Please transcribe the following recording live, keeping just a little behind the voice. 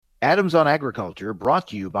Adams on Agriculture, brought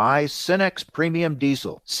to you by Cenex Premium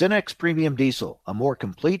Diesel. Cenex Premium Diesel, a more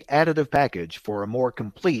complete additive package for a more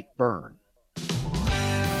complete burn.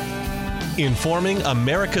 Informing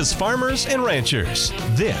America's farmers and ranchers.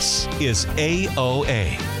 This is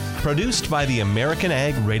AOA, produced by the American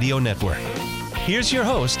Ag Radio Network. Here's your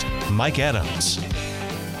host, Mike Adams.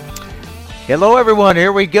 Hello, everyone.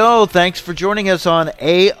 Here we go. Thanks for joining us on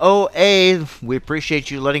AOA. We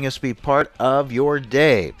appreciate you letting us be part of your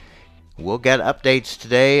day. We'll get updates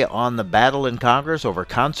today on the battle in Congress over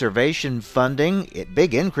conservation funding.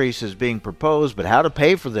 Big increases being proposed, but how to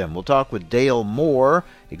pay for them. We'll talk with Dale Moore,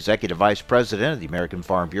 Executive Vice President of the American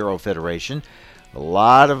Farm Bureau Federation. A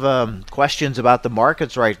lot of questions about the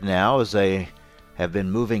markets right now as they have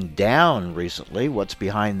been moving down recently. What's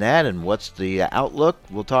behind that and what's the outlook?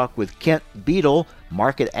 We'll talk with Kent Beadle,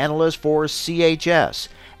 market analyst for CHS.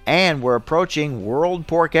 And we're approaching World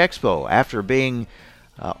Pork Expo after being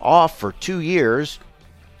off for 2 years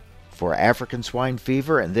for African swine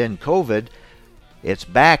fever and then COVID. It's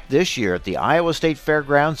back this year at the Iowa State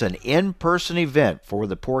Fairgrounds, an in-person event for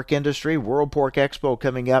the pork industry. World Pork Expo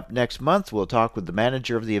coming up next month. We'll talk with the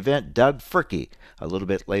manager of the event, Doug Fricke, a little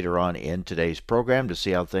bit later on in today's program to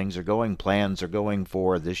see how things are going, plans are going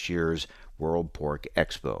for this year's World Pork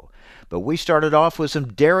Expo. But we started off with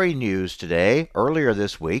some dairy news today. Earlier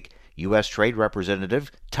this week, U.S. Trade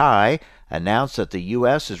Representative Tai announced that the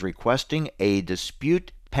U.S. is requesting a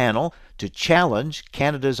dispute panel to challenge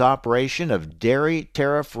Canada's operation of dairy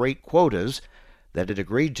tariff rate quotas that it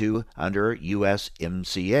agreed to under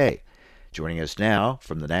USMCA. Joining us now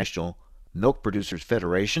from the National Milk Producers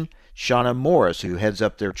Federation, Shawna Morris, who heads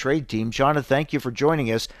up their trade team. Shawna, thank you for joining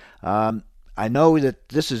us. I know that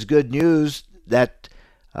this is good news that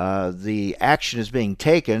the action is being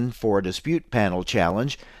taken for a dispute panel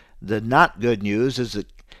challenge. The not good news is that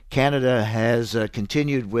Canada has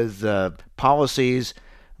continued with policies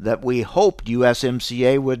that we hoped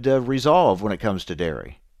USMCA would resolve when it comes to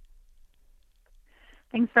dairy.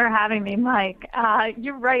 Thanks for having me, Mike.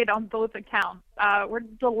 You're right on both accounts. We're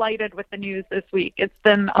delighted with the news this week. It's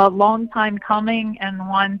been a long time coming and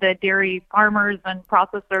one that dairy farmers and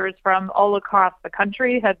processors from all across the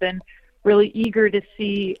country have been really eager to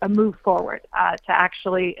see a move forward to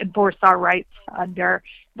actually enforce our rights under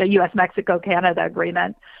the U.S.-Mexico-Canada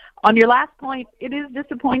agreement. On your last point, it is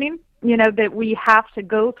disappointing, that we have to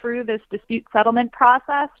go through this dispute settlement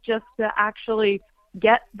process just to actually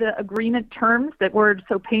get the agreement terms that were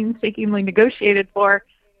so painstakingly negotiated for.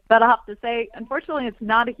 But I have to say, unfortunately, it's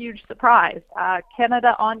not a huge surprise.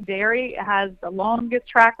 Canada on dairy has the longest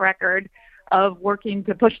track record of working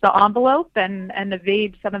to push the envelope and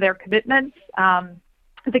evade some of their commitments.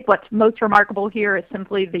 I think what's most remarkable here is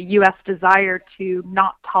simply the U.S. desire to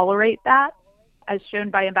not tolerate that, as shown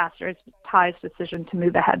by Ambassador Tai's decision to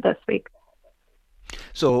move ahead this week.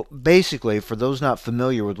 So basically, for those not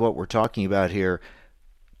familiar with what we're talking about here,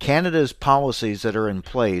 Canada's policies that are in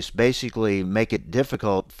place basically make it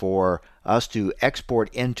difficult for us to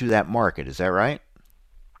export into that market. Is that right?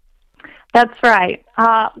 That's right.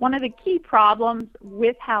 One of the key problems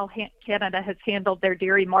with how Canada has handled their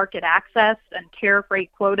dairy market access and tariff rate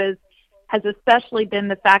quotas has especially been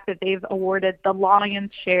the fact that they've awarded the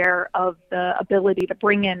lion's share of the ability to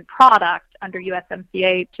bring in product under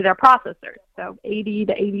USMCA to their processors. So 80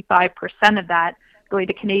 to 85% of that going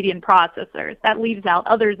to Canadian processors. That leaves out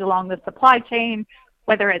others along the supply chain,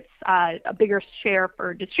 whether it's a bigger share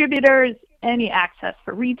for distributors, any access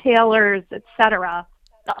for retailers, etc.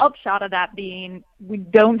 The upshot of that being we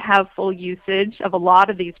don't have full usage of a lot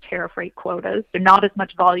of these tariff rate quotas. There's not as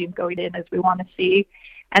much volume going in as we want to see.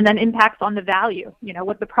 And then impacts on the value,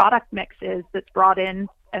 what the product mix is that's brought in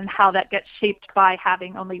and how that gets shaped by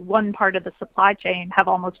having only one part of the supply chain have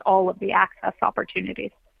almost all of the access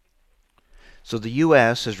opportunities. So the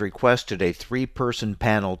U.S. has requested a 3-person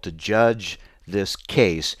panel to judge this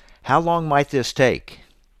case. How long might this take?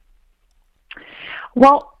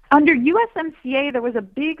 Well, under USMCA, there was a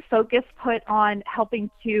big focus put on helping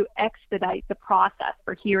to expedite the process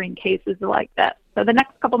for hearing cases like this. So the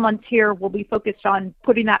next couple months here will be focused on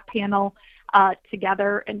putting that panel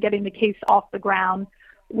together and getting the case off the ground.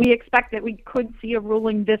 We expect that we could see a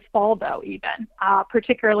ruling this fall, though, even,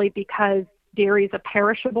 particularly because dairy is a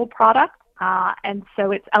perishable product, and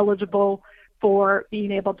so it's eligible for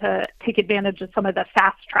being able to take advantage of some of the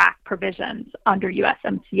fast-track provisions under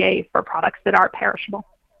USMCA for products that are perishable.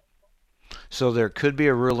 So there could be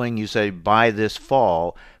a ruling, you say, by this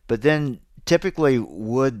fall, but then typically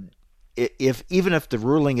even if the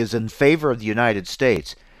ruling is in favor of the United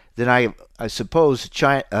States, then I suppose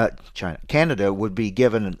Canada would be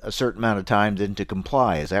given a certain amount of time then to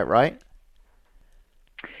comply. Is that right?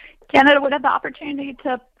 Canada would have the opportunity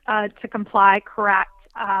to comply, correct,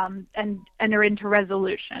 and enter into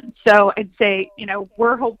resolution. So I'd say,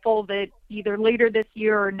 we're hopeful that either later this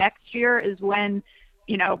year or next year is when,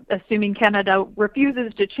 assuming Canada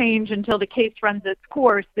refuses to change until the case runs its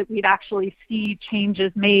course, that we'd actually see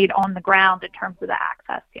changes made on the ground in terms of the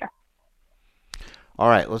access here. All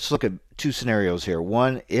right, let's look at two scenarios here.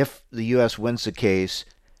 One, if the U.S. wins the case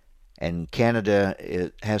and Canada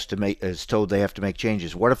is told they have to make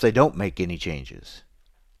changes, what if they don't make any changes?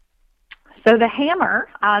 So the hammer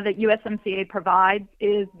that USMCA provides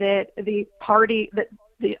is that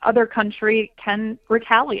the other country can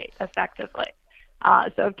retaliate effectively.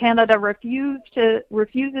 So if Canada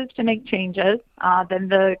refuses to make changes, then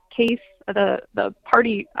the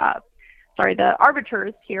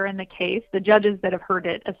arbiters here in the case, the judges that have heard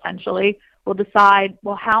it essentially, will decide,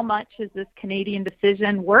 well, how much is this Canadian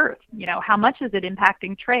decision worth? How much is it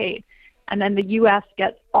impacting trade? And then the U.S.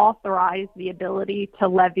 gets authorized the ability to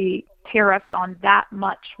levy tariffs on that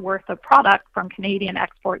much worth of product from Canadian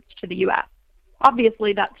exports to the U.S.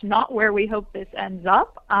 Obviously, that's not where we hope this ends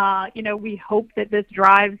up. We hope that this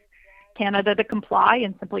drives Canada to comply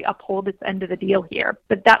and simply uphold its end of the deal here.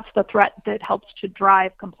 But that's the threat that helps to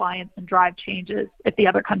drive compliance and drive changes if the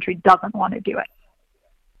other country doesn't want to do it.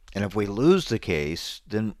 And if we lose the case,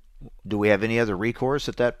 then do we have any other recourse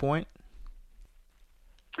at that point?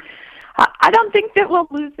 I don't think that we'll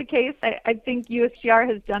lose the case. I think USTR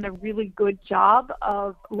has done a really good job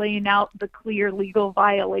of laying out the clear legal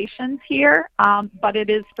violations here, but it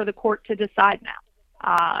is for the court to decide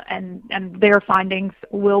now. And their findings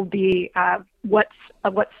will be what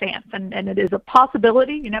stands. And it is a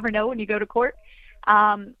possibility, you never know when you go to court,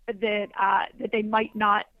 that they might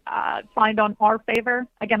not find on our favor.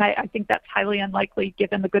 Again, I think that's highly unlikely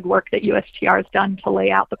given the good work that USTR has done to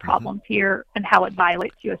lay out the problems here and how it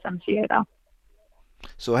violates USMCA, though.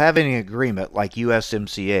 So having an agreement like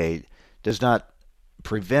USMCA does not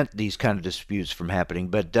prevent these kind of disputes from happening,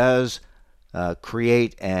 but does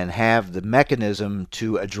create and have the mechanism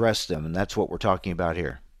to address them, and that's what we're talking about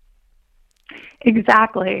here.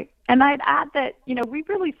 Exactly. And I'd add that, we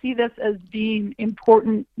really see this as being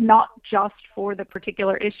important not just for the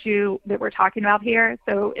particular issue that we're talking about here.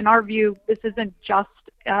 So in our view, this isn't just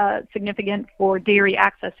significant for dairy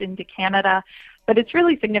access into Canada, but it's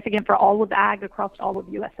really significant for all of ag across all of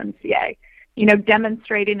USMCA.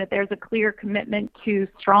 Demonstrating that there's a clear commitment to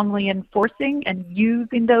strongly enforcing and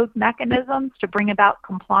using those mechanisms to bring about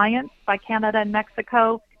compliance by Canada and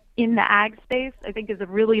Mexico in the ag space, I think is a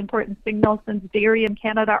really important signal, since dairy and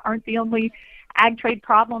Canada aren't the only ag trade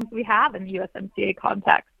problems we have in the USMCA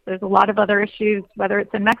context. There's a lot of other issues, whether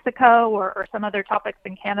it's in Mexico or some other topics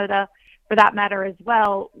in Canada for that matter as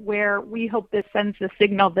well, where we hope this sends the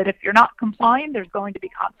signal that if you're not complying, there's going to be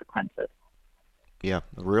consequences. Yeah,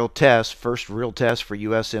 first real test for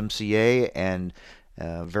USMCA, and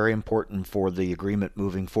very important for the agreement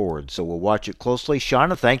moving forward. So we'll watch it closely.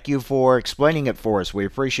 Shawna, thank you for explaining it for us. We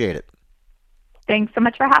appreciate it. Thanks so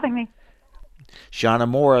much for having me. Shawna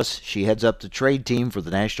Morris, she heads up the trade team for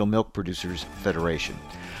the National Milk Producers Federation.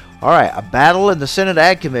 All right, a battle in the Senate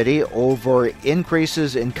Ag Committee over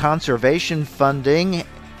increases in conservation funding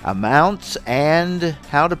amounts and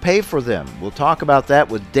how to pay for them. We'll talk about that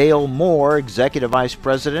with Dale Moore, Executive Vice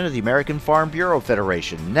President of the American Farm Bureau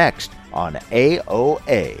Federation, next on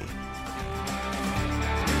AOA.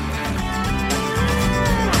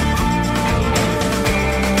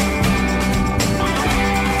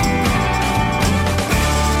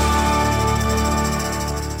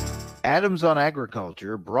 Adams on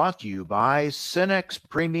Agriculture brought to you by Cenex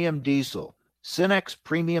Premium Diesel. Cenex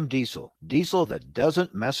Premium Diesel, diesel that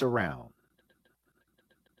doesn't mess around.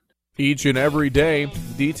 Each and every day,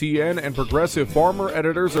 DTN and Progressive Farmer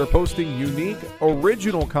editors are posting unique,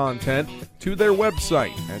 original content to their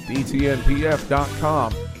website at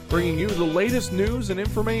dtnpf.com, bringing you the latest news and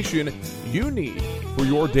information you need for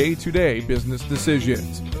your day-to-day business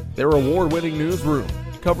decisions. Their award-winning newsroom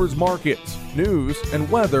covers markets, news, and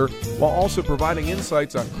weather, while also providing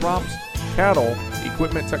insights on crops, cattle,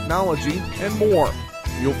 equipment technology, and more.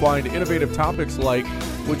 You'll find innovative topics like,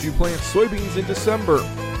 would you plant soybeans in December?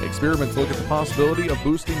 Experiments look at the possibility of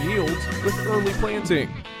boosting yields with early planting.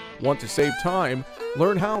 Want to save time?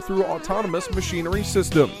 Learn how through autonomous machinery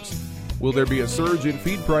systems. Will there be a surge in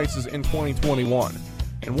feed prices in 2021?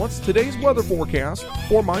 And what's today's weather forecast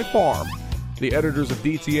for my farm? The editors of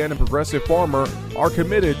DTN and Progressive Farmer are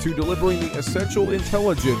committed to delivering the essential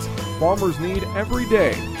intelligence farmers need every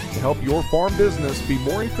day to help your farm business be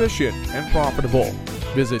more efficient and profitable.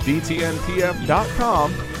 Visit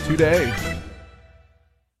dtnpf.com today.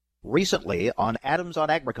 Recently on Adams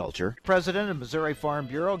on Agriculture, President of Missouri Farm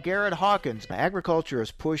Bureau, Garrett Hawkins. Agriculture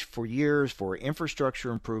has pushed for years for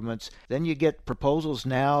infrastructure improvements. Then you get proposals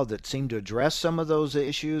now that seem to address some of those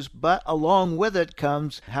issues, but along with it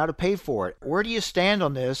comes how to pay for it. Where do you stand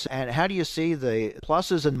on this, and how do you see the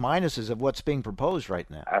pluses and minuses of what's being proposed right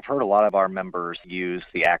now? I've heard a lot of our members use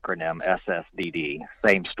the acronym SSDD,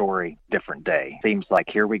 same story, different day. Seems like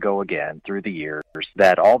here we go again through the years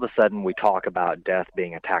that all of a sudden we talk about death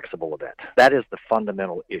being a taxable event. That is the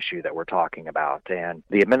fundamental issue that we're talking about. And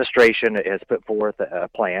the administration has put forth a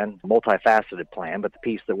plan, a multifaceted plan, but the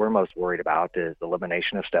piece that we're most worried about is the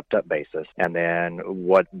elimination of stepped-up basis, and then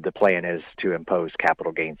what the plan is to impose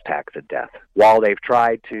capital gains tax at death. While they've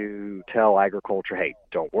tried to tell agriculture, hey,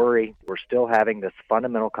 don't worry, we're still having this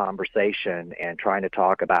fundamental conversation and trying to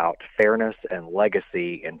talk about fairness and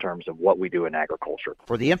legacy in terms of what we do in agriculture.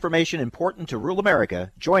 For the information important to rural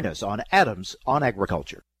America, join us on Adams on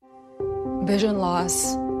Agriculture. Vision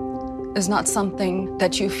loss is not something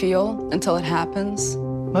that you feel until it happens.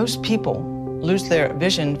 Most people lose their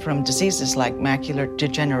vision from diseases like macular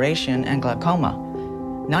degeneration and glaucoma,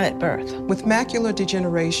 not at birth. With macular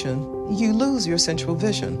degeneration, you lose your central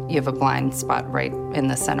vision. You have a blind spot right in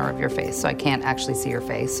the center of your face, so I can't actually see your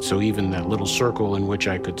face. So even that little circle in which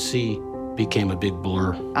I could see became a big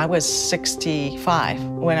blur. I was 65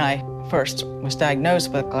 when I first was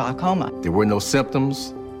diagnosed with glaucoma. There were no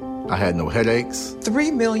symptoms. I had no headaches.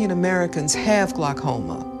 3 million Americans have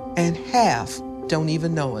glaucoma, and half don't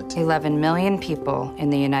even know it. 11 million people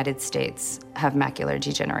in the United States have macular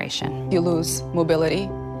degeneration. You lose mobility,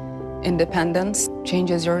 independence,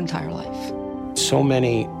 changes your entire life. So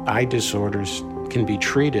many eye disorders can be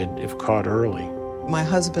treated if caught early. My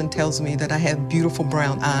husband tells me that I have beautiful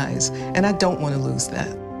brown eyes, and I don't want to lose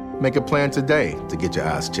that. Make a plan today to get your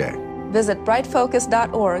eyes checked. Visit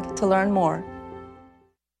brightfocus.org to learn more.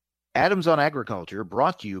 Adams on Agriculture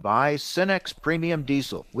brought to you by Cenex Premium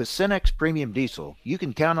Diesel. With Cenex Premium Diesel, you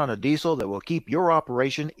can count on a diesel that will keep your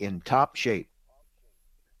operation in top shape.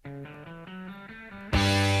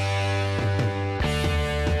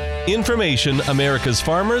 Information America's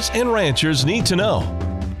farmers and ranchers need to know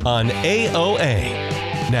on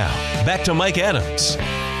AOA. Now, back to Mike Adams.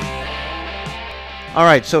 All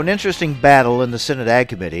right, so an interesting battle in the Senate Ag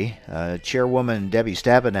Committee. Chairwoman Debbie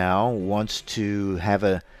Stabenow wants to have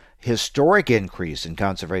a historic increase in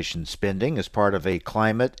conservation spending as part of a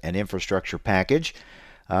climate and infrastructure package.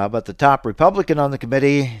 But the top Republican on the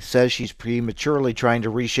committee says she's prematurely trying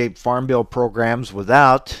to reshape Farm Bill programs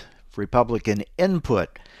without Republican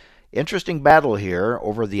input. Interesting battle here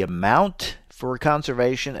over the amount for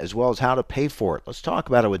conservation as well as how to pay for it. Let's talk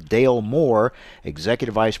about it with Dale Moore,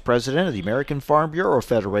 Executive Vice President of the American Farm Bureau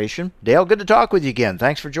Federation. Dale, good to talk with you again.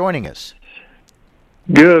 Thanks for joining us.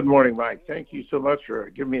 Good morning, Mike. Thank you so much for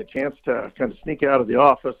giving me a chance to kind of sneak out of the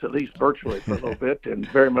office, at least virtually for a little bit, and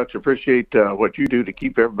very much appreciate what you do to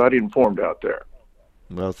keep everybody informed out there.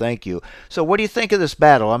 Well, thank you. So what do you think of this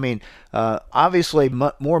battle? I mean, obviously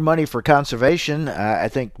more money for conservation. I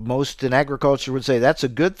think most in agriculture would say that's a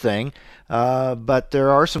good thing, but there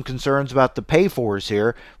are some concerns about the pay-fors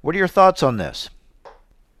here. What are your thoughts on this?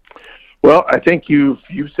 Well, I think you've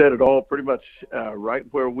said it all pretty much right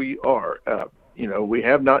where we are. We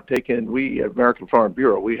have not taken, we at American Farm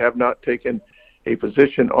Bureau, we have not taken a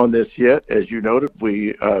position on this yet. As you noted,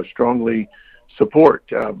 we strongly support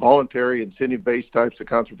voluntary incentive-based types of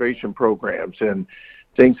conservation programs and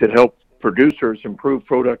things that help producers improve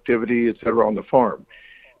productivity, et cetera, on the farm.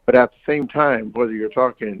 But at the same time, whether you're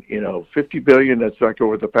talking, $50 billion, that's like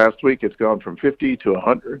over the past week, it's gone from 50 to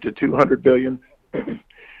 100 to 200 billion.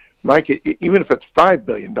 Mike, even if it's $5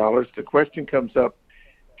 billion, the question comes up,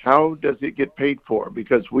 how does it get paid for?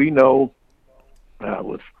 Because we know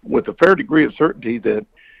with a fair degree of certainty that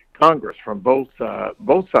Congress from both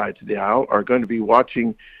sides of the aisle are going to be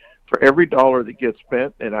watching for every dollar that gets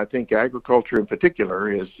spent, and I think agriculture in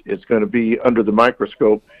particular is going to be under the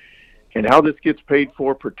microscope. And how this gets paid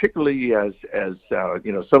for, particularly as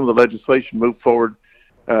some of the legislation move forward,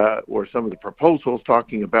 or some of the proposals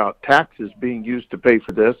talking about taxes being used to pay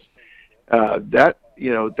for this,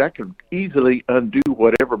 that could easily undo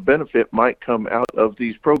whatever benefit might come out of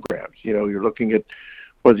these programs. You're looking at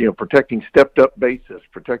protecting stepped-up basis,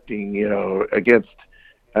 protecting against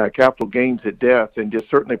capital gains at death, and just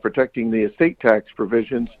certainly protecting the estate tax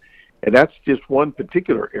provisions. And that's just one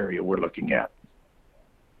particular area we're looking at.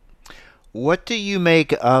 What do you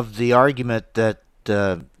make of the argument that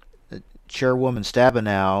Chairwoman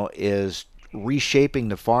Stabenow is reshaping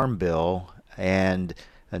the Farm Bill and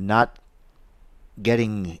not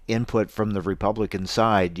getting input from the Republican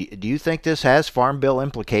side? Do you think this has Farm Bill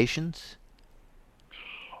implications?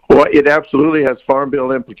 Well, it absolutely has farm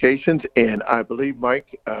bill implications, and I believe,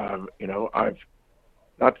 Mike, I've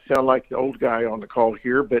not to sound like the old guy on the call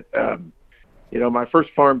here, but my first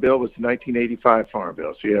farm bill was the 1985 farm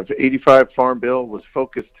bill. So you have the 85 farm bill was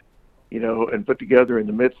focused, and put together in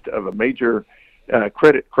the midst of a major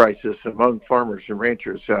credit crisis among farmers and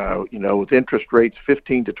ranchers, with interest rates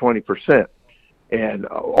 15 to 20%. And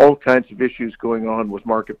all kinds of issues going on with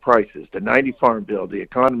market prices. The 90 farm bill, the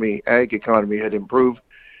ag economy had improved,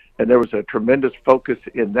 and there was a tremendous focus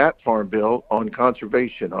in that farm bill on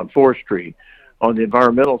conservation, on forestry, on the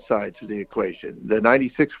environmental sides of the equation. The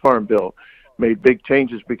 96 farm bill made big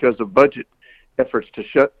changes because of budget efforts to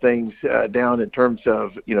shut things down in terms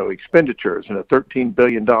of, expenditures, and a $13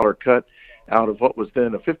 billion cut out of what was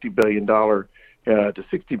then a $50 billion to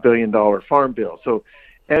 $60 billion farm bill. So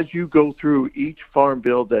as you go through each farm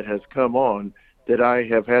bill that has come on that I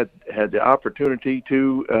have had the opportunity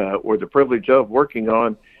to or the privilege of working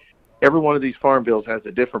on, every one of these farm bills has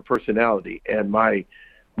a different personality. And my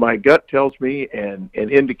gut tells me, and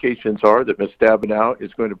indications are, that Ms. Stabenow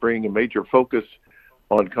is going to bring a major focus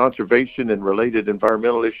on conservation and related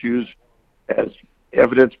environmental issues, as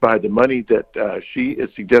evidenced by the money that she is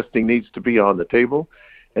suggesting needs to be on the table.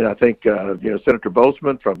 And I think, Senator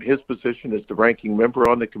Bozeman, from his position as the ranking member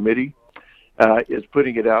on the committee, is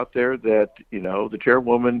putting it out there that, the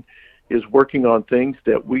chairwoman is working on things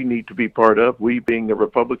that we need to be part of, we being the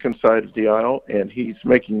Republican side of the aisle, and he's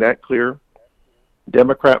making that clear.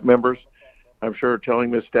 Democrat members, I'm sure, are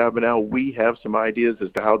telling Ms. Stabenow we have some ideas as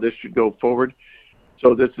to how this should go forward.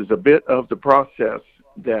 So this is a bit of the process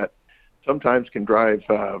that sometimes can drive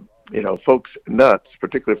folks nuts,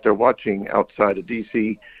 particularly if they're watching outside of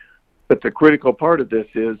D.C. But the critical part of this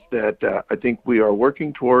is that I think we are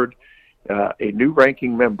working toward a new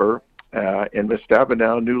ranking member, and Ms.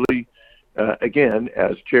 Stabenow, newly, again,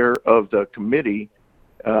 as chair of the committee,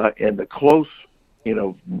 and the close,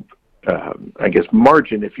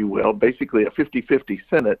 margin, if you will, basically a 50-50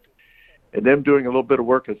 Senate, and them doing a little bit of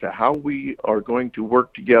work as to how we are going to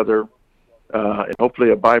work together in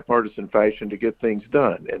hopefully a bipartisan fashion to get things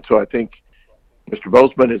done. And so I think Mr.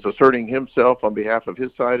 Bozeman is asserting himself on behalf of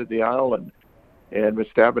his side of the aisle, and Ms.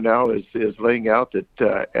 Stabenow is laying out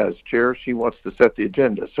that as chair, she wants to set the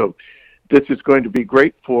agenda. So this is going to be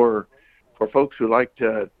great for folks who like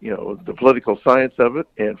to, the political science of it,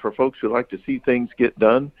 and for folks who like to see things get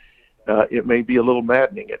done. It may be a little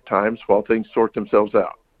maddening at times while things sort themselves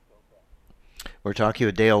out. We're talking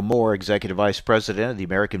with Dale Moore, Executive Vice President of the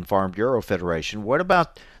American Farm Bureau Federation. What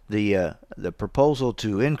about the proposal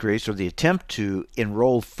to increase, or the attempt to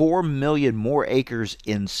enroll 4 million more acres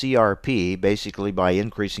in CRP, basically by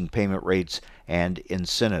increasing payment rates and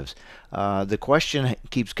incentives? The question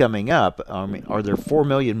keeps coming up, are there 4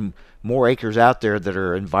 million more acres out there that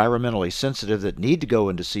are environmentally sensitive that need to go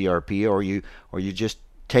into CRP, or are you just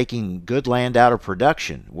taking good land out of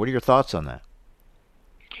production? What are your thoughts on that?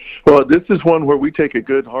 Well, this is one where we take a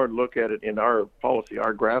good hard look at it in our policy,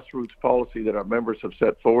 our grassroots policy that our members have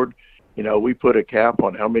set forward. We put a cap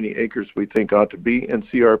on how many acres we think ought to be in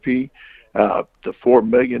CRP. The 4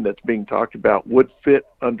 million that's being talked about would fit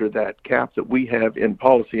under that cap that we have in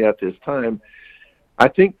policy at this time. I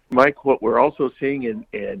think, Mike, what we're also seeing, and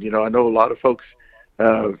I know a lot of folks,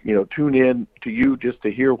 tune in to you just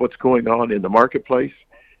to hear what's going on in the marketplace.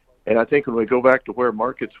 And I think when we go back to where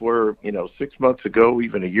markets were, 6 months ago,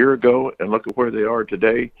 even a year ago, and look at where they are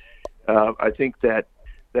today, I think that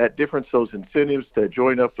difference, those incentives to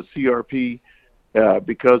join up with CRP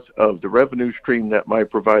because of the revenue stream that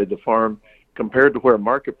might provide the farm compared to where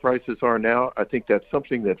market prices are now, I think that's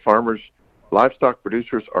something that farmers, livestock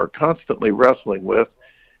producers, are constantly wrestling with.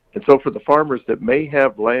 And so for the farmers that may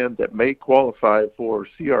have land that may qualify for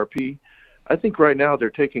CRP, I think right now they're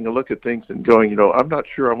taking a look at things and going, I'm not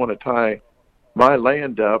sure I want to tie my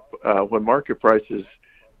land up when market prices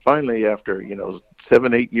finally, after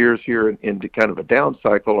 7-8 years here into kind of a down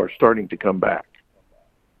cycle, are starting to come back.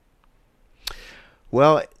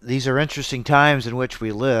 Well, these are interesting times in which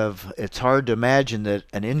we live. It's hard to imagine that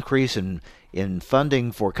an increase in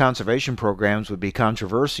funding for conservation programs would be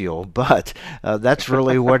controversial, but that's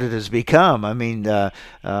really what it has become. I mean,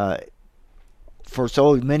 for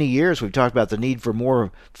so many years, we've talked about the need for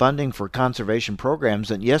more funding for conservation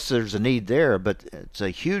programs, and yes, there's a need there, but it's a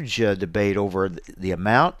huge debate over the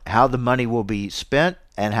amount, how the money will be spent,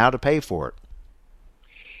 and how to pay for it.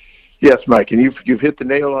 Yes, Mike, and you've hit the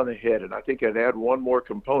nail on the head, and I think I'd add one more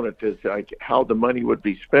component is like how the money would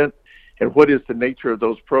be spent and what is the nature of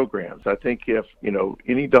those programs. I think if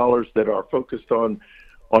any dollars that are focused on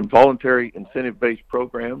voluntary incentive-based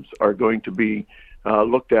programs are going to be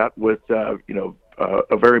looked at with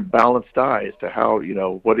a very balanced eye as to how,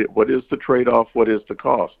 what is the trade-off, what is the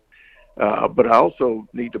cost. But I also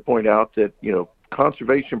need to point out that,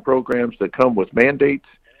 conservation programs that come with mandates,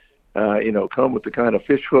 come with the kind of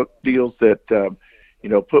fish hook deals that,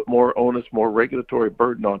 put more onus, more regulatory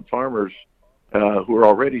burden on farmers who are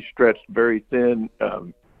already stretched very thin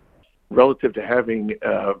relative to having,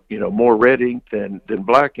 more red ink than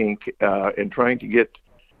black ink and trying to get,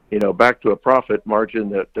 back to a profit margin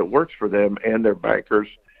that works for them and their bankers.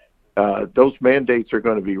 Those mandates are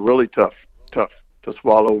going to be really tough to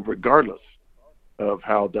swallow regardless of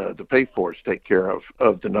how the pay-fors take care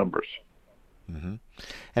of the numbers. Mm-hmm.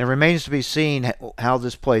 And it remains to be seen how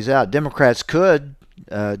this plays out. Democrats could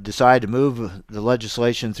decide to move the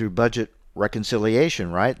legislation through budget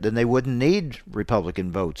reconciliation, right? Then they wouldn't need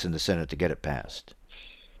Republican votes in the Senate to get it passed.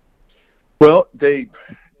 Well, they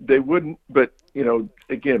wouldn't, but,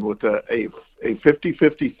 again, with a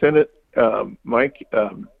 50-50 Senate, Mike,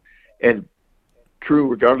 and true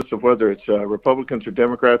regardless of whether it's Republicans or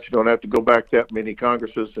Democrats, you don't have to go back that many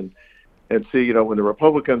Congresses and see, when the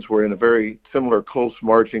Republicans were in a very similar close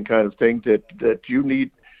margin kind of thing that you need,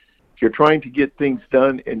 if you're trying to get things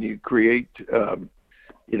done and you create,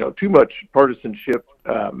 too much partisanship,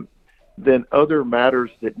 then other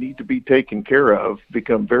matters that need to be taken care of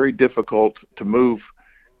become very difficult to move,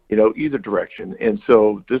 either direction. And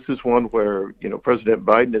so this is one where, President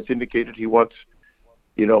Biden has indicated he wants,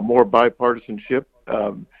 more bipartisanship,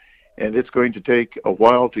 and it's going to take a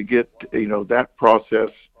while to get, that process,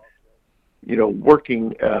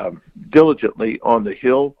 working diligently on the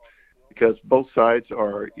Hill, because both sides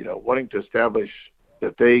are, wanting to establish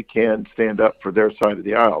that they can stand up for their side of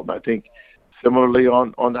the aisle. And I think similarly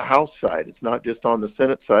on the House side, it's not just on the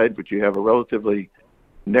Senate side, but you have a relatively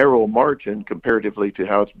narrow margin comparatively to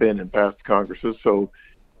how it's been in past Congresses. So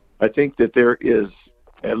I think that there is,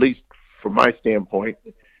 at least from my standpoint,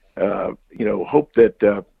 hope that,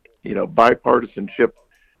 bipartisanship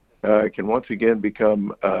can once again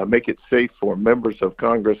make it safe for members of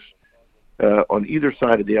Congress on either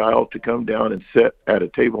side of the aisle to come down and sit at a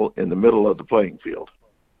table in the middle of the playing field.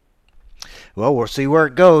 Well, we'll see where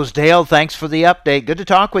it goes. Dale, thanks for the update. Good to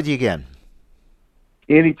talk with you again.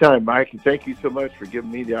 Anytime, Mike, and thank you so much for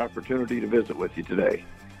giving me the opportunity to visit with you today.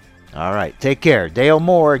 All right, take care. Dale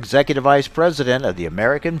Moore, Executive Vice President of the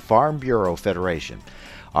American Farm Bureau Federation.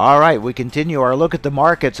 All right, we continue our look at the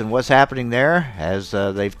markets and what's happening there as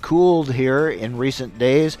they've cooled here in recent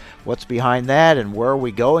days. What's behind that and where are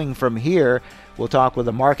we going from here? We'll talk with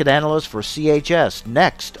a market analyst for CHS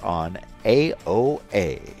next on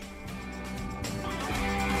AOA.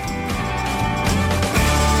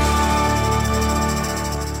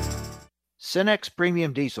 Cenex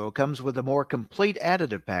Premium Diesel comes with a more complete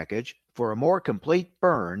additive package for a more complete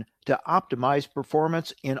burn to optimize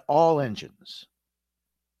performance in all engines.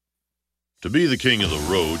 To be the king of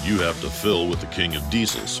the road, you have to fill with the king of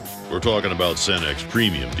diesels. We're talking about Cenex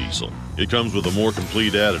Premium Diesel. It comes with a more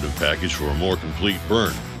complete additive package for a more complete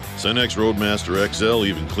burn. Cenex Roadmaster XL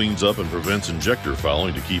even cleans up and prevents injector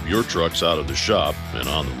fouling to keep your trucks out of the shop and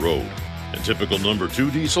on the road. And typical number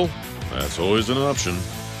 2 diesel? That's always an option.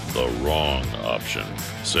 The wrong option.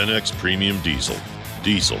 Cenex Premium Diesel.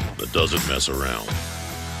 Diesel that doesn't mess around.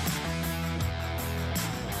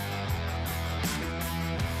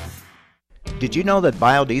 Did you know that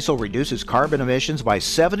biodiesel reduces carbon emissions by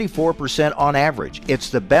 74% on average?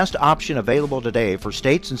 It's the best option available today for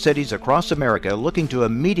states and cities across America looking to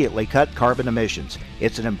immediately cut carbon emissions.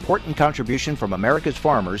 It's an important contribution from America's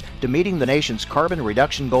farmers to meeting the nation's carbon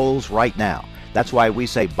reduction goals right now. That's why we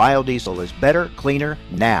say biodiesel is better, cleaner,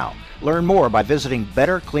 now. Learn more by visiting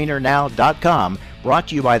bettercleanernow.com, brought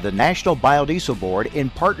to you by the National Biodiesel Board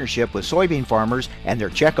in partnership with soybean farmers and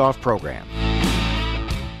their checkoff program.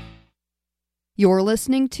 You're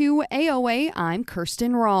listening to AOA. I'm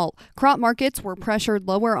Kirsten Rahl. Crop markets were pressured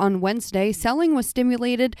lower on Wednesday. Selling was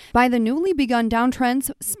stimulated by the newly begun downtrends,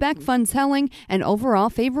 spec fund selling, and overall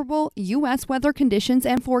favorable U.S. weather conditions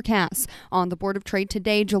and forecasts. On the Board of Trade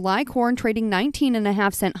today, July corn trading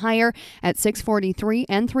 19.5 cents higher at $6.43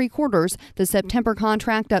 3/4. The September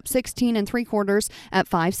contract up 16 3/4 at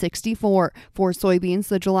 $5.64. For soybeans,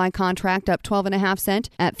 the July contract up 12.5 cents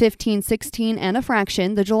at $15.16 and a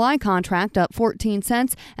fraction. The July contract up 14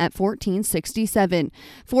 cents at $14.67.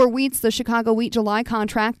 For wheats, the Chicago wheat July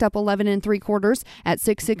contract up 11 3/4 at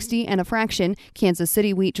 $6.60 and a fraction. Kansas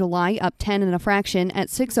City wheat July up 10 and a fraction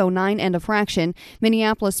at $6.09 and a fraction.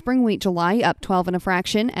 Minneapolis spring wheat July up 12 and a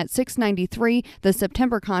fraction at $6.93. The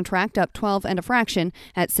September contract up 12 and a fraction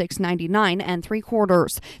at $6.99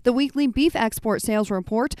 3/4. The weekly beef export sales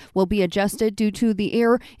report will be adjusted due to the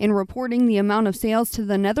error in reporting the amount of sales to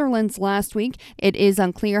the Netherlands last week. It is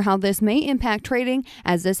unclear how this may impact trading,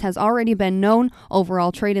 as this has already been known.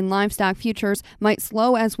 Overall trade in livestock futures might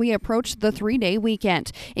slow as we approach the 3-day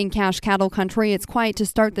weekend. In cash cattle country, it's quiet to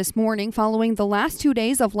start this morning following the last 2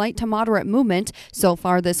 days of light to moderate movement. So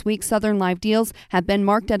far this week, Southern live deals have been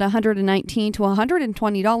marked at $119 to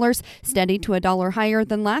 $120, steady to $1 higher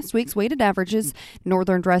than last week's weighted averages.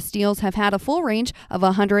 Northern dress deals have had a full range of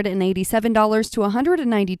 $187 to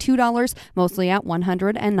 $192, mostly at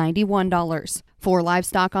 $191. For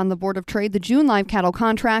livestock on the Board of Trade, the June live cattle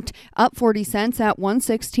contract up 40 cents at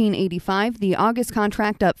 $116.85. The August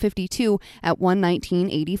contract up 52 at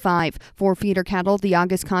 $119.85. For feeder cattle, the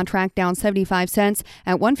August contract down 75 cents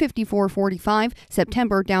at $154.45.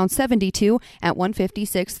 September down 72 at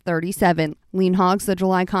 $156.37. Lean hogs, the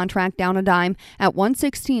July contract down a dime at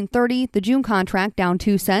 $116.30. The June contract down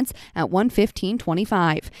 2 cents at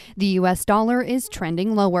 $115.25. The U.S. dollar is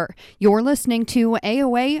trending lower. You're listening to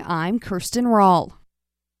AOA. I'm Kirsten Rawl.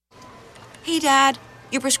 Hey, Dad,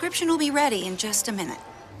 your prescription will be ready in just a minute.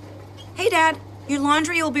 Hey, Dad, your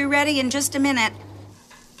laundry will be ready in just a minute.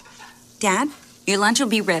 Dad, your lunch will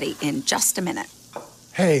be ready in just a minute.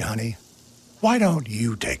 Hey, honey, why don't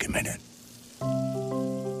you take a minute?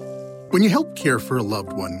 When you help care for a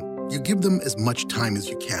loved one, you give them as much time as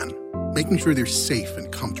you can, making sure they're safe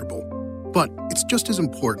and comfortable. But it's just as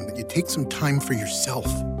important that you take some time for yourself.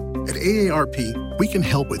 At AARP, we can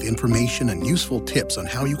help with information and useful tips on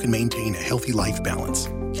how you can maintain a healthy life balance,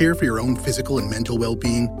 care for your own physical and mental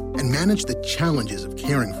well-being, and manage the challenges of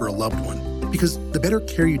caring for a loved one. Because the better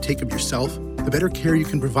care you take of yourself, the better care you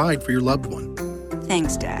can provide for your loved one.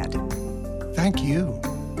 Thanks, Dad. Thank you.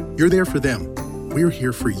 You're there for them. We're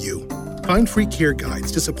here for you. Find free care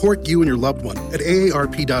guides to support you and your loved one at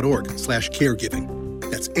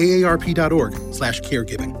aarp.org/caregiving. That's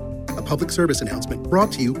aarp.org/caregiving. A public service announcement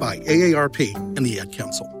brought to you by AARP and the Ad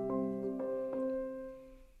Council.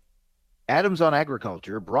 Adams on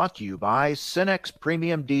Agriculture brought to you by Cenex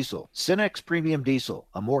Premium Diesel. Cenex Premium Diesel,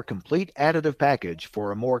 a more complete additive package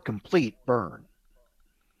for a more complete burn.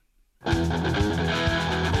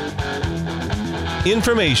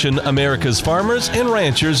 Information America's farmers and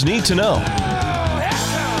ranchers need to know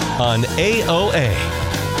on AOA.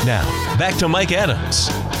 Now, back to Mike Adams.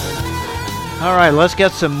 All right, let's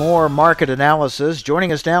get some more market analysis.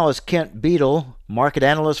 Joining us now is Kent Beadle, market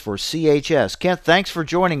analyst for CHS. Kent, thanks for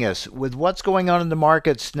joining us. With what's going on in the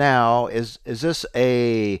markets now, is this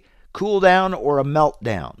a cool down or a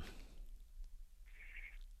meltdown?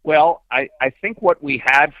 Well, I think what we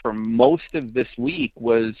had for most of this week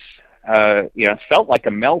was, felt like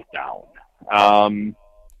a meltdown.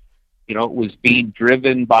 It was being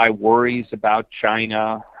driven by worries about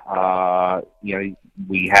China.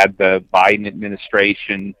 We had the Biden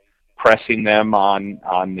administration pressing them on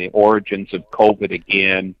the origins of COVID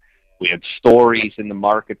again. We had stories in the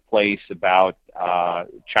marketplace about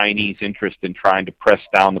Chinese interest in trying to press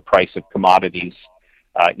down the price of commodities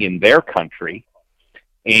in their country.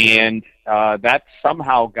 And that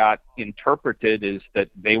somehow got interpreted as that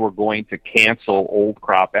they were going to cancel old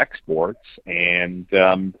crop exports, and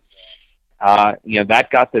that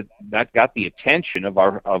got the attention of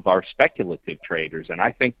our speculative traders, and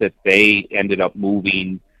I think that they ended up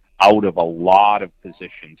moving out of a lot of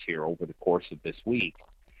positions here over the course of this week.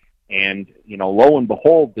 And lo and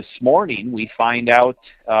behold, this morning we find out,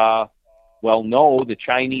 no, the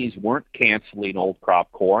Chinese weren't canceling old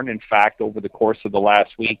crop corn. In fact, over the course of the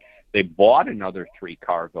last week, they bought another 3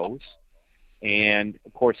 cargoes. And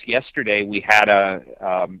of course, yesterday we had a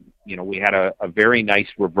very nice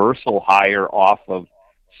reversal higher off of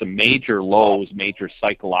some major lows, major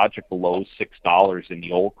psychological lows, $6 in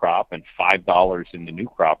the old crop and $5 in the new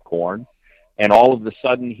crop corn. And all of a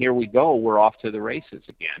sudden, here we go. We're off to the races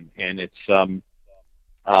again, and it's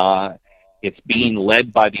being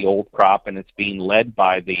led by the old crop, and it's being led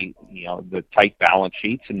by the tight balance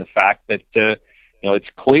sheets and the fact that it's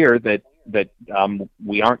clear that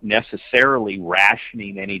we aren't necessarily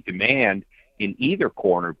rationing any demand in either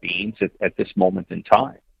corn or beans at this moment in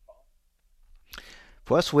time.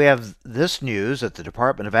 Plus, we have this news that the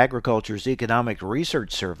Department of Agriculture's Economic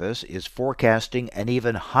Research Service is forecasting an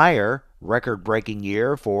even higher record-breaking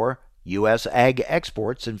year for U.S. ag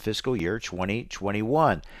exports in fiscal year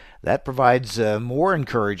 2021. That provides more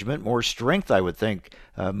encouragement, more strength, I would think,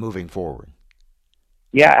 moving forward.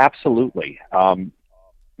 Yeah, absolutely.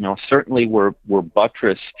 Certainly we're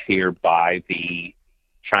buttressed here by the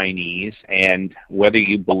Chinese, and whether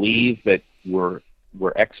you believe that we're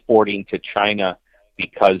exporting to China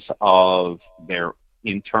because of their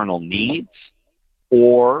internal needs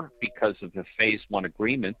or because of the Phase 1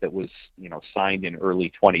 agreement that was, signed in early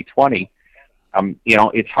 2020,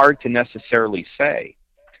 it's hard to necessarily say.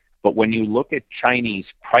 But when you look at Chinese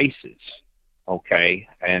prices, okay,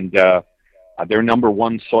 and their number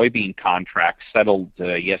one soybean contract settled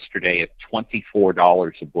yesterday at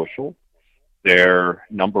 $24 a bushel. Their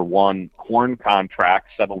number one corn contract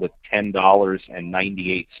settled at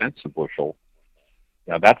 $10.98 a bushel.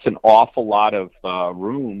 Now, that's an awful lot of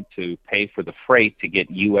room to pay for the freight to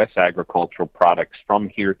get U.S. agricultural products from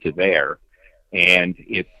here to there, and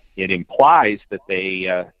it implies that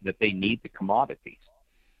they need the commodities,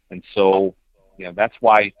 and so that's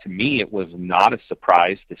why, to me, it was not a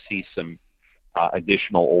surprise to see some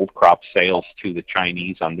additional old crop sales to the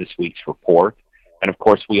Chinese on this week's report. And of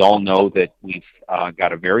course, we all know that we've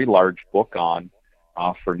got a very large book on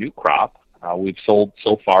for new crop. We've sold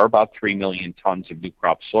so far about 3 million tons of new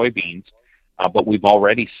crop soybeans, but we've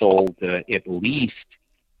already sold at least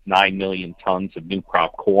 9 million tons of new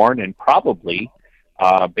crop corn, and probably,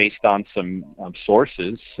 based on some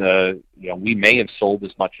sources, we may have sold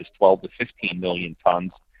as much as 12 to 15 million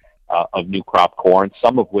tons of new crop corn,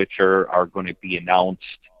 some of which are going to be announced,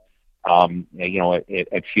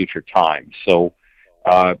 at future times. So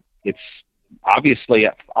it's obviously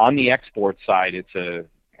on the export side, it's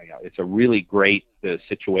a really great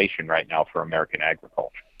situation right now for American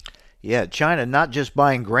agriculture. Yeah, China not just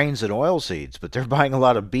buying grains and oilseeds, but they're buying a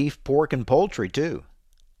lot of beef, pork, and poultry too.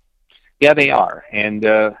 Yeah, they are, and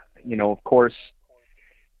of course,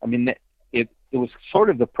 I mean, it was sort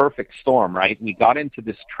of the perfect storm, right? We got into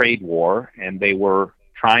this trade war, and they were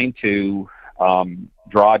trying to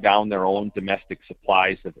draw down their own domestic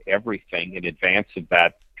supplies of everything in advance of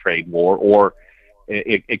that trade war, or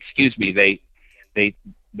excuse me,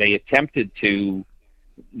 they attempted to,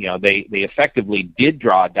 they effectively did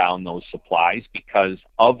draw down those supplies because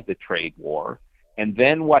of the trade war. And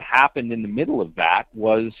then what happened in the middle of that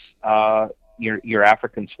was your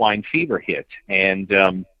African swine fever hit, and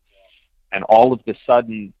all of a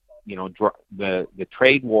sudden, the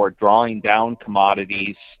trade war drawing down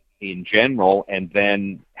commodities in general, and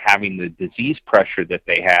then having the disease pressure that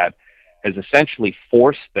they had, has essentially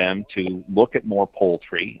forced them to look at more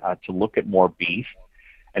poultry, to look at more beef.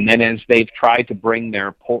 And then as they've tried to bring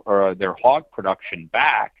their hog production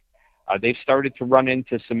back, they've started to run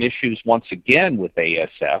into some issues once again with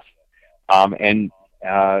ASF.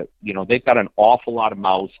 They've got an awful lot of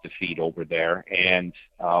mouths to feed over there. And,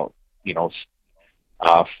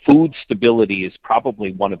 food stability is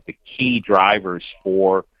probably one of the key drivers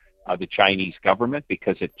for the Chinese government,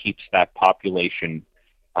 because it keeps that population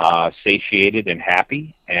satiated and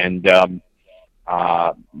happy. And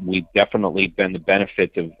we've definitely been the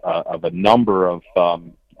benefit of a number of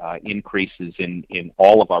increases in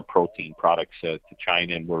all of our protein products to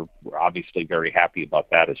China, and we're obviously very happy about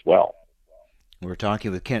that as well. We're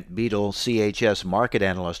talking with Kent Beadle, CHS market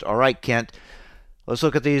analyst. All right, Kent, let's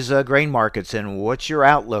look at these grain markets, and what's your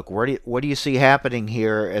outlook? What do you see happening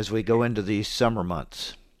here as we go into these summer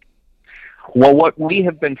months? Well, what we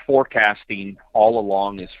have been forecasting all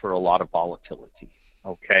along is for a lot of volatility,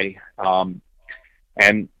 okay?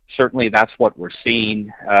 And certainly that's what we're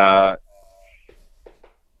seeing.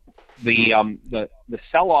 The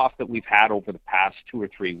sell-off that we've had over the past 2 or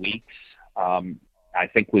 3 weeks, I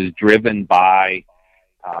think, was driven by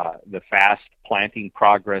the fast planting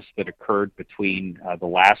progress that occurred between the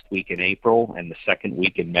last week in April and the second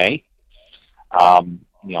week in May.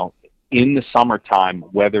 In the summertime,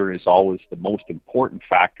 weather is always the most important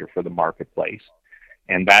factor for the marketplace,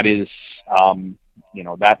 and that is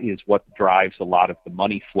what drives a lot of the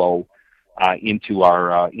money flow into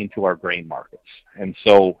our grain markets. And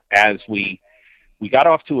so, as we got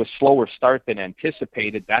off to a slower start than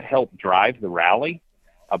anticipated, that helped drive the rally.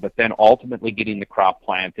 But then ultimately getting the crop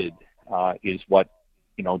planted is what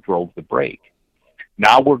drove the break.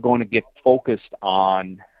 Now we're going to get focused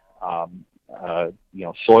on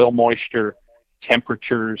soil moisture,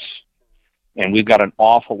 temperatures, and we've got an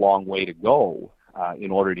awful long way to go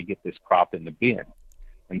in order to get this crop in the bin.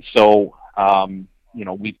 And so,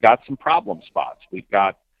 we've got some problem spots. We've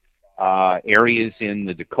got areas in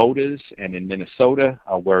the Dakotas and in Minnesota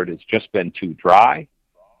where it has just been too dry.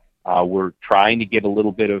 We're trying to get a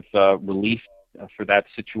little bit of relief for that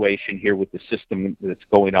situation here with the system that's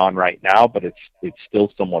going on right now, but it's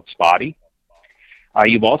still somewhat spotty.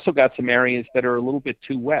 You've also got some areas that are a little bit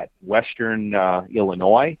too wet. Western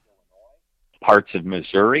Illinois, parts of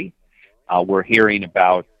Missouri. We're hearing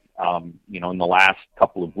about, in the last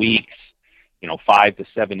couple of weeks, 5 to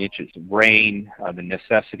 7 inches of rain, the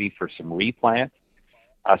necessity for some replant.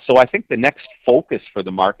 So I think the next focus for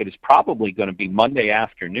the market is probably going to be Monday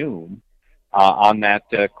afternoon on that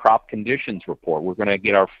crop conditions report. We're going to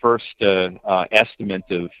get our first estimate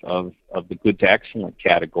of the good to excellent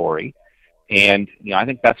category. And I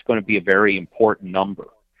think that's going to be a very important number.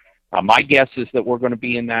 My guess is that we're going to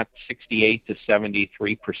be in that 68 to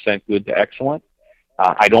 73% good to excellent.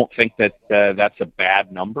 I don't think that that's a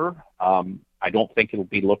bad number. I don't think it'll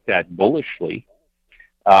be looked at bullishly.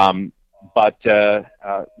 But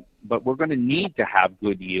we're going to need to have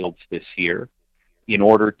good yields this year in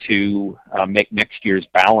order to make next year's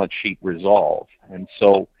balance sheet resolve. And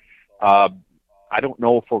so I don't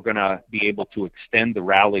know if we're going to be able to extend the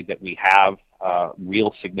rally that we have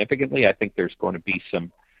real significantly. I think there's going to be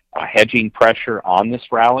some hedging pressure on this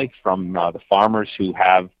rally from the farmers who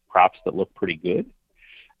have crops that look pretty good.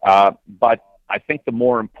 But I think the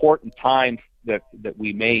more important time that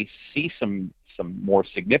we may see some more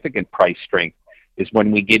significant price strength is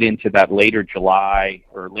when we get into that later July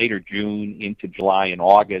or later June into July and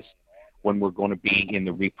August, when we're going to be in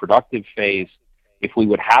the reproductive phase. If we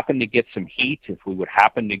would happen to get some heat, if we would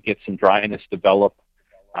happen to get some dryness develop,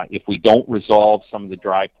 if we don't resolve some of the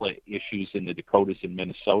dry issues in the Dakotas and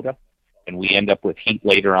Minnesota, and we end up with heat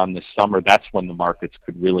later on this summer, that's when the markets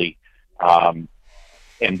could really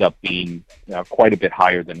end up being quite a bit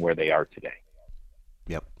higher than where they are today.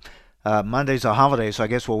 Yep. Monday's a holiday, so I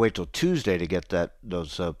guess we'll wait till Tuesday to get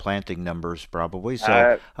those planting numbers probably.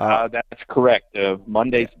 So that's correct.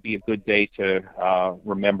 Monday's would be a good day to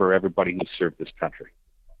remember everybody who served this country.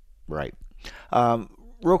 Right.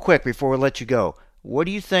 Real quick before we let you go, what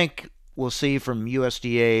do you think we'll see from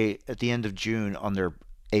USDA at the end of June on their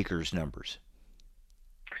acres numbers?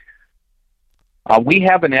 We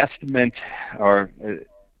have an estimate, or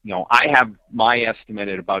I have my estimate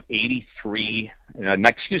at about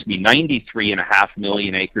 93.5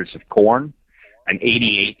 million acres of corn and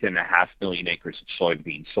 88.5 million acres of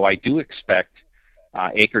soybeans. So I do expect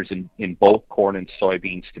acres in both corn and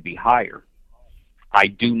soybeans to be higher. I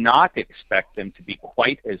do not expect them to be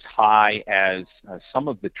quite as high as some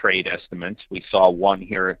of the trade estimates. We saw one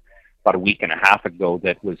here about a week and a half ago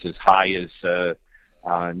that was as high as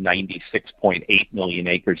 96.8 million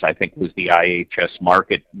acres, I think was the IHS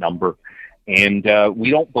market number. And we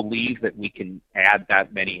don't believe that we can add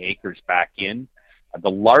that many acres back in. The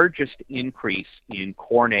largest increase in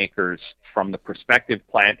corn acres from the prospective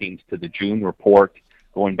plantings to the June report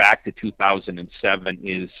going back to 2007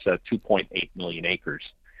 is 2.8 million acres.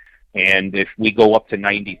 And if we go up to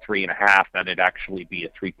 93.5, that'd actually be a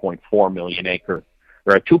 3.4 million acre,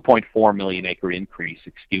 or a 2.4 million acre increase,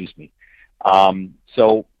 excuse me.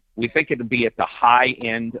 So we think it'll be at the high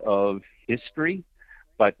end of history,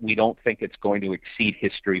 but we don't think it's going to exceed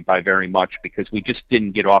history by very much because we just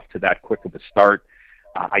didn't get off to that quick of a start.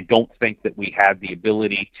 I don't think that we had the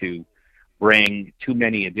ability to bring too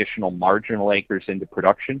many additional marginal acres into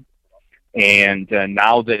production. And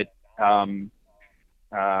now that,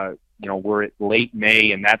 we're at late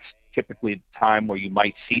May, and that's typically the time where you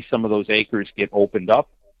might see some of those acres get opened up,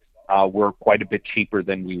 we're quite a bit cheaper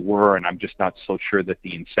than we were, and I'm just not so sure that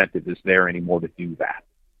the incentive is there anymore to do that.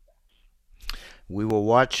 We will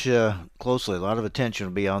watch closely. A lot of attention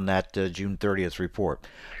will be on that June 30th report.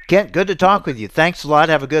 Kent, good to talk with you. Thanks a lot.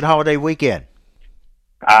 Have a good holiday weekend.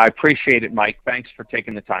 I appreciate it, Mike. Thanks for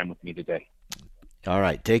taking the time with me today. All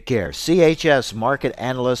right, take care. CHS market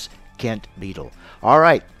analyst Kent Beadle. All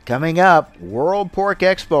right, coming up, World Pork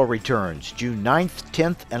Expo returns June 9th,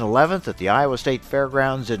 10th, and 11th at the Iowa State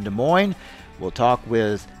Fairgrounds in Des Moines. We'll talk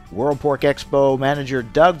with World Pork Expo manager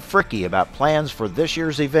Doug Fricke about plans for this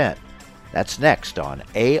year's event. That's next on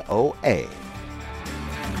AOA.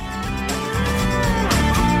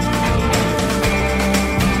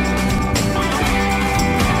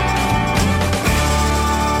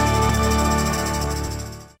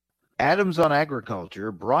 Adams on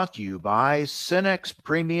Agriculture brought to you by Cenex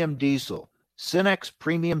Premium Diesel. Cenex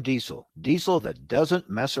Premium Diesel, diesel that doesn't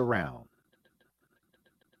mess around.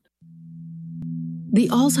 The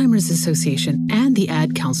Alzheimer's Association and the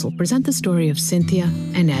Ad Council present the story of Cynthia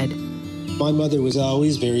and Ed. My mother was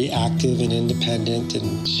always very active and independent,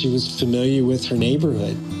 and she was familiar with her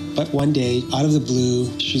neighborhood. But one day, out of the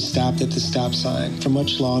blue, she stopped at the stop sign for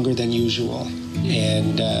much longer than usual.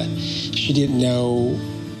 And she didn't know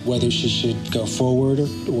whether she should go forward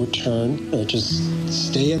or turn or just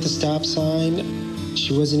stay at the stop sign.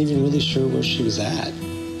 She wasn't even really sure where she was at.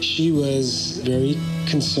 She was very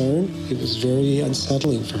concerned. It was very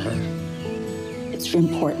unsettling for her. It's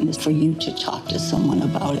important for you to talk to someone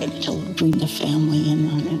about it, to bring the family in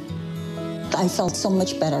on it. I felt so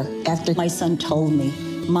much better after my son told me,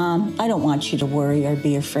 Mom, I don't want you to worry or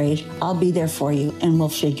be afraid. I'll be there for you and we'll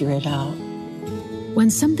figure it out. When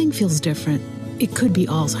something feels different, it could be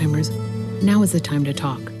Alzheimer's. Now is the time to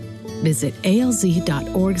talk. Visit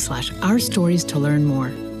alz.org/ourstories to learn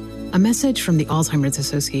more. A message from the Alzheimer's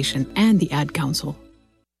Association and the Ad Council.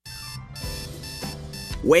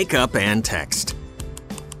 Wake up and text.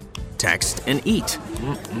 Text and eat.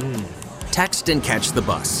 Text and catch the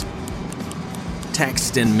bus.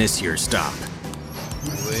 Text and miss your stop.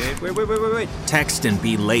 Wait. Text and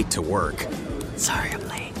be late to work. Sorry, I'm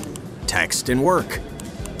late. Text and work.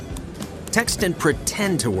 Text and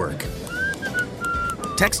pretend to work.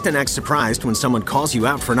 Text and act surprised when someone calls you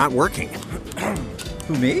out for not working.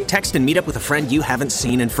 Who, me? Text and meet up with a friend you haven't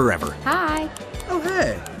seen in forever. Hi. Oh,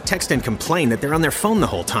 hey. Text and complain that they're on their phone the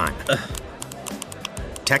whole time.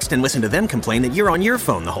 Text and listen to them complain that you're on your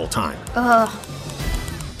phone the whole time.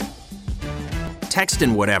 Text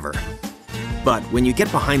and whatever. But when you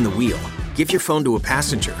get behind the wheel, give your phone to a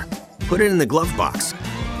passenger. Put it in the glove box.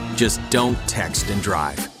 Just don't text and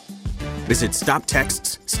drive. Visit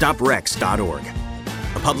StopTextsStopWrecks.org.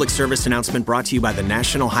 A public service announcement brought to you by the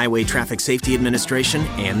National Highway Traffic Safety Administration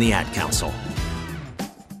and the Ad Council.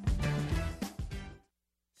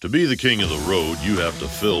 To be the king of the road, you have to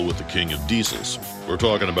fill with the king of diesels. We're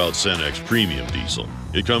talking about Cenex Premium Diesel.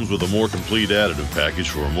 It comes with a more complete additive package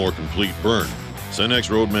for a more complete burn. Cenex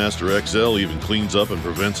Roadmaster XL even cleans up and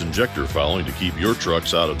prevents injector fouling to keep your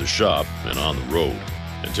trucks out of the shop and on the road.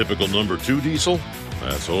 And typical number 2 diesel?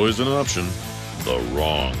 That's always an option. The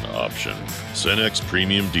wrong option. Cenex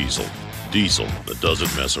Premium Diesel. Diesel that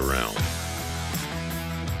doesn't mess around.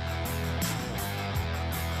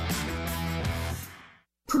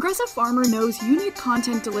 Progressive Farmer knows you need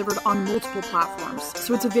content delivered on multiple platforms,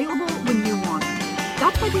 so it's available when you want it.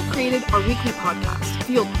 That's why we've created our weekly podcast,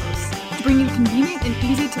 Field Posts, to bring you convenient and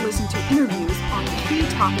easy to listen to interviews on key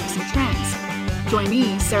topics and trends. Join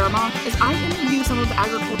me, Sarah Mock, as I interview some of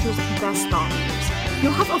agriculture's best thought leaders.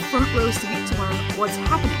 You'll have a front row seat to learn what's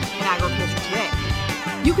happening in agriculture today.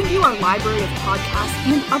 You can view our library of podcasts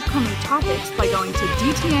and upcoming topics by going to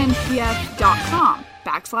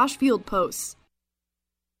dtnpf.com/field posts.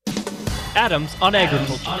 Adams on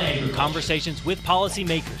Agriculture. Conversations with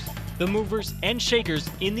policymakers, the movers and shakers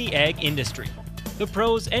in the ag industry. The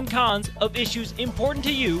pros and cons of issues important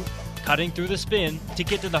to you, cutting through the spin to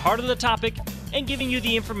get to the heart of the topic and giving you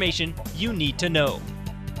the information you need to know.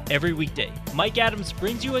 Every weekday, Mike Adams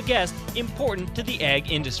brings you a guest important to the ag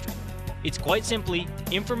industry. It's quite simply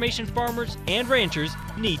information farmers and ranchers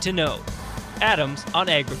need to know. Adams on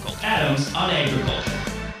Agriculture. Adams on Agriculture.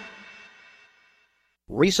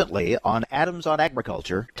 Recently on Adams on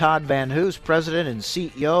Agriculture, Todd Van Hoos, President and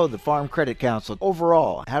CEO of the Farm Credit Council.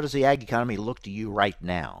 Overall, how does the ag economy look to you right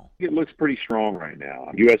now? It looks pretty strong right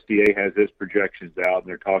now. USDA has its projections out, and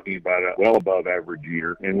they're talking about a well above average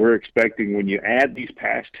year. And we're expecting when you add these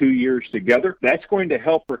past 2 years together, that's going to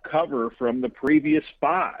help recover from the previous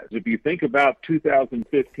 5. If you think about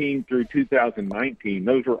 2015 through 2019,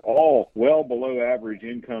 those were all well below average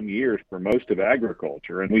income years for most of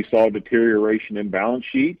agriculture. And we saw deterioration in balance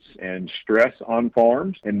sheets and stress on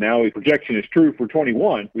farms. And now if projection is true for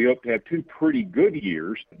 21, we hope to have 2 pretty good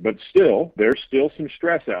years, but still, there's still some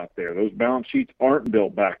stress out there. Those balance sheets aren't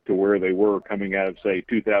built back to where they were coming out of, say,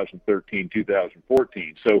 2013,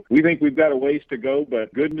 2014. So we think we've got a ways to go,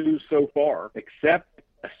 but good news so far, except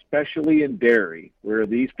especially in dairy, where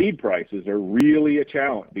these feed prices are really a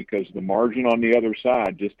challenge because the margin on the other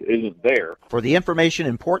side just isn't there. For the information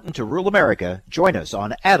important to rural America, join us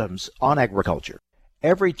on Adams on Agriculture.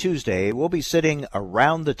 Every Tuesday, we'll be sitting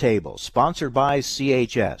around the table, sponsored by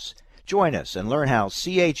CHS. Join us and learn how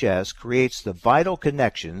CHS creates the vital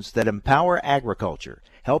connections that empower agriculture,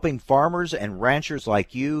 helping farmers and ranchers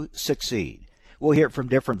like you succeed. We'll hear from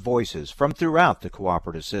different voices from throughout the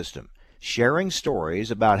cooperative system, sharing stories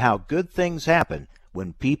about how good things happen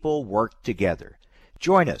when people work together.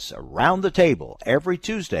 Join us around the table every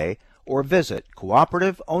Tuesday or visit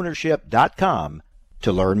cooperativeownership.com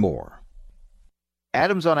to learn more.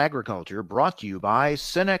 Adams on Agriculture brought to you by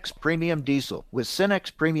Cenex Premium Diesel. With Cenex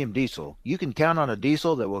Premium Diesel, you can count on a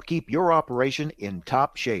diesel that will keep your operation in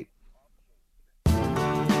top shape.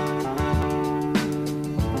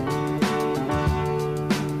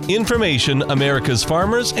 Information America's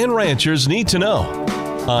farmers and ranchers need to know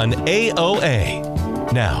on AOA.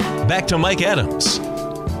 Now, back to Mike Adams. I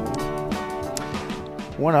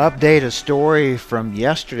want to update a story from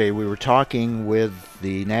yesterday. We were talking with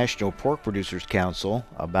the National Pork Producers Council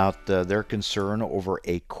about their concern over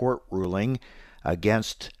a court ruling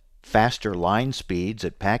against faster line speeds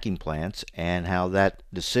at packing plants and how that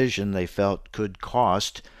decision they felt could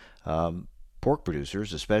cost pork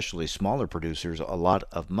producers, especially smaller producers, a lot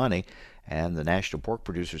of money. And the National Pork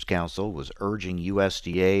Producers Council was urging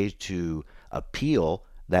USDA to appeal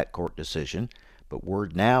that court decision. But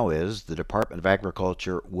word now is the Department of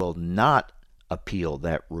Agriculture will not appeal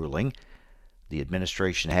that ruling. The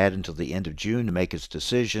administration had until the end of June to make its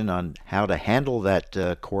decision on how to handle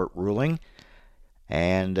that court ruling.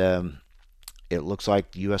 And it looks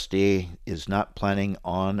like the USDA is not planning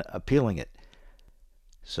on appealing it.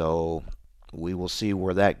 So we will see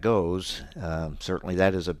where that goes. Certainly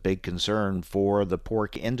that is a big concern for the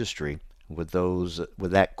pork industry with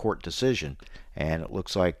that court decision. And it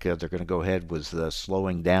looks like they're going to go ahead with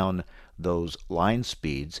slowing down those line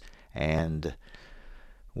speeds. And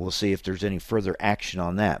we'll see if there's any further action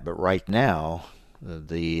on that. But right now,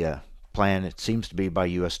 the plan, it seems to be by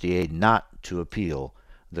USDA not to appeal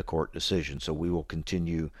the court decision. So we will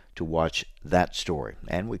continue to watch that story.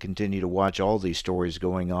 And we continue to watch all these stories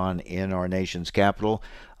going on in our nation's capital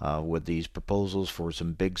with these proposals for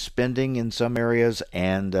some big spending in some areas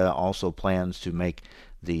and also plans to make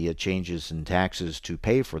the changes in taxes to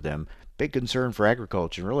pay for them. Big concern for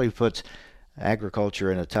agriculture. Really puts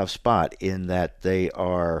agriculture in a tough spot in that they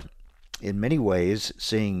are in many ways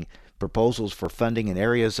seeing proposals for funding in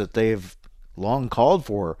areas that they've long called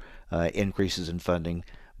for increases in funding,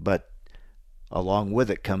 but along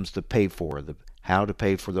with it comes the pay for, how to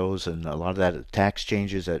pay for those, and a lot of that tax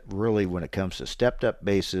changes that really, when it comes to stepped up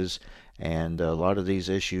bases and a lot of these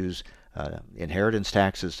issues, inheritance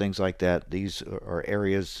taxes, things like that, these are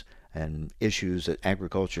areas and issues that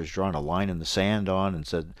agriculture has drawn a line in the sand on and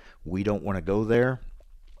said, we don't want to go there.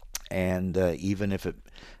 And even if it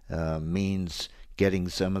means getting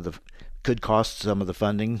could cost some of the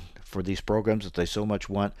funding for these programs that they so much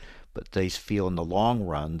want, but they feel in the long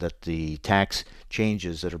run that the tax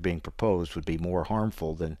changes that are being proposed would be more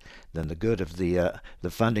harmful than the good of the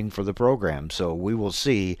funding for the program. So we will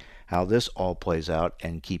see how this all plays out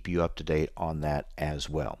and keep you up to date on that as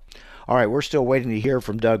well. All right, we're still waiting to hear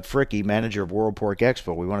from Doug Fricke, manager of World Pork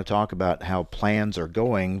Expo. We want to talk about how plans are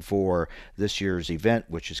going for this year's event,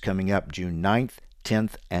 which is coming up June 9th,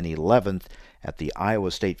 10th, and 11th at the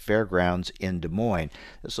Iowa State Fairgrounds in Des Moines.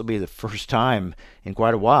 This will be the first time in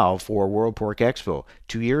quite a while for World Pork Expo.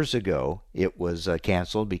 2 years ago, it was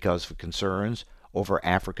canceled because of concerns over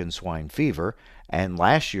African swine fever, and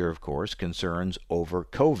last year, of course, concerns over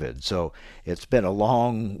COVID. So it's been a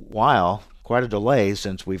long while, quite a delay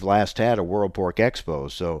since we've last had a World Pork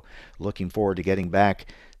Expo. So looking forward to getting back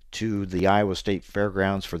to the Iowa State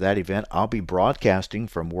Fairgrounds for that event. I'll be broadcasting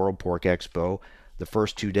from World Pork Expo the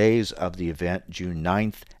first 2 days of the event, June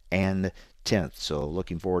 9th and 10th. So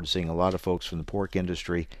looking forward to seeing a lot of folks from the pork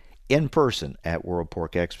industry in person at World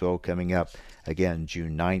Pork Expo coming up again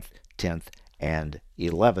June 9th, 10th, and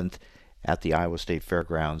 11th at the Iowa State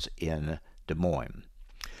Fairgrounds in Des Moines.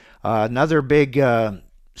 Another big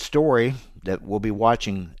story that we'll be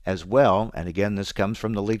watching as well, and again this comes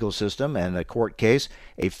from the legal system and a court case.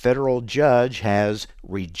 A federal judge has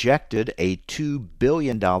rejected a $2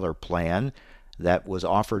 billion plan that was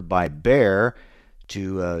offered by Bayer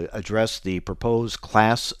to address the proposed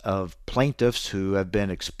class of plaintiffs who have been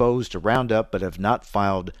exposed to Roundup but have not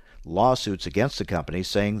filed lawsuits against the company,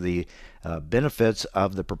 saying the benefits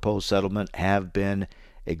of the proposed settlement have been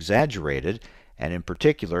exaggerated. And in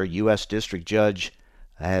particular, U.S. District Judge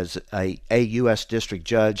a U.S. District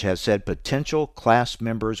Judge has said potential class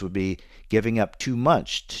members would be giving up too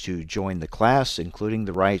much to join the class, including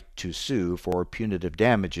the right to sue for punitive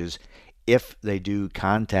damages if they do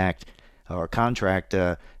contract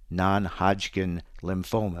non-Hodgkin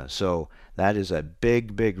lymphoma. So that is a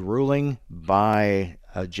big ruling by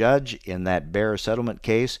a judge in that Bayer settlement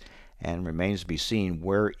case, and remains to be seen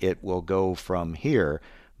where it will go from here.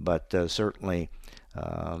 But certainly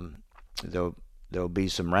there'll be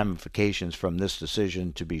some ramifications from this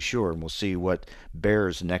decision, to be sure, and we'll see what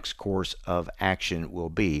Bayer's next course of action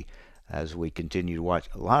will be as we continue to watch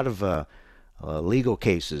a lot of legal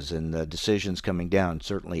cases and decisions coming down,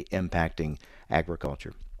 certainly impacting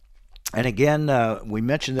agriculture. And again, we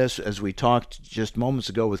mentioned this as we talked just moments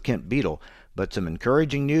ago with Kent Beadle, but some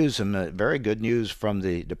encouraging news, some very good news from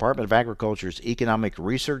the Department of Agriculture's Economic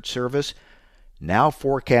Research Service, now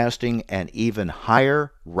forecasting an even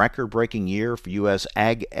higher record-breaking year for U.S.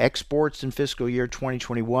 ag exports in fiscal year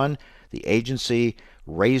 2021. The agency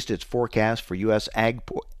raised its forecast for U.S. ag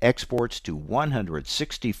exports to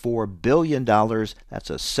 $164 billion. That's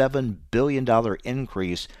a $7 billion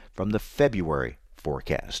increase from the February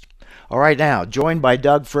forecast. All right, now, joined by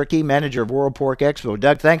Doug Fricke, manager of World Pork Expo.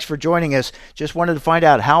 Doug, thanks for joining us. Just wanted to find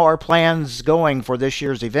out how are plans going for this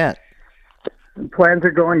year's event? Plans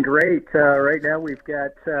are going great. Right now we've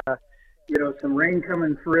got, some rain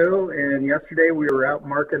coming through, and yesterday we were out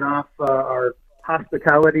marking off our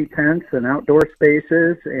hospitality tents and outdoor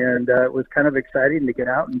spaces, and it was kind of exciting to get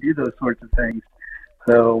out and do those sorts of things.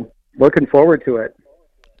 So looking forward to it.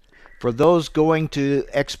 For those going to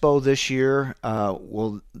Expo this year,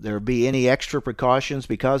 will there be any extra precautions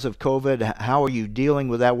because of COVID? How are you dealing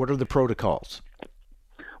with that? What are the protocols?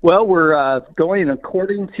 Well, we're going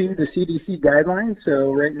according to the CDC guidelines.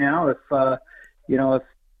 So right now,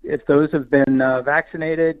 if those have been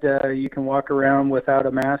vaccinated, you can walk around without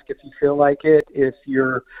a mask if you feel like it. If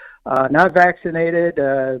you're not vaccinated,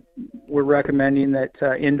 we're recommending that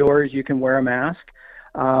indoors you can wear a mask.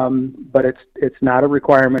 But it's not a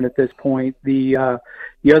requirement at this point. The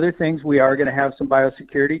other things, we are going to have some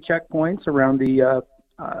biosecurity checkpoints around the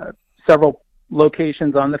several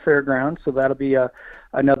locations on the fairgrounds, so that'll be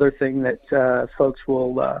another thing that folks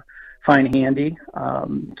will find handy.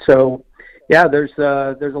 So yeah, there's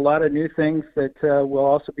a lot of new things that will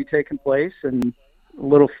also be taking place, and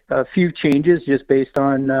a few changes just based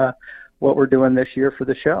on what we're doing this year for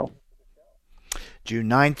the show. June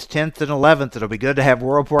 9th, 10th, and 11th. It'll be good to have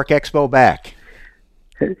World Pork Expo back.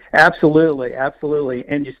 Absolutely.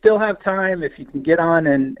 And you still have time if you can get on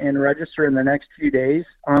and register in the next few days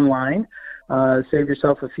online. Save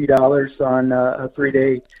yourself a few dollars on a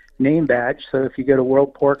 3-day name badge. So if you go to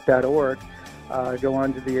worldpork.org, go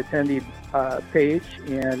onto the attendee page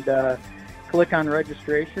and click on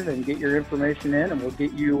registration and get your information in, and we'll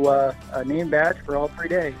get you a name badge for all 3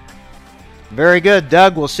 days. Very good,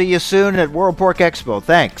 Doug. We'll see you soon at World Pork Expo.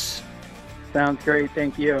 Thanks. Sounds great.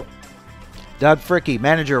 Thank you. Doug Fricke,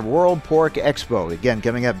 manager of World Pork Expo. Again,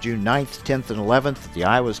 coming up June 9th, 10th, and 11th at the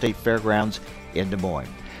Iowa State Fairgrounds in Des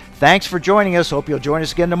Moines. Thanks for joining us. Hope you'll join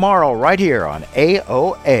us again tomorrow right here on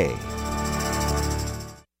AOA.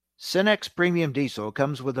 Cenex Premium Diesel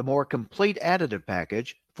comes with a more complete additive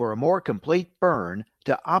package for a more complete burn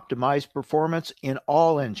to optimize performance in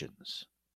all engines.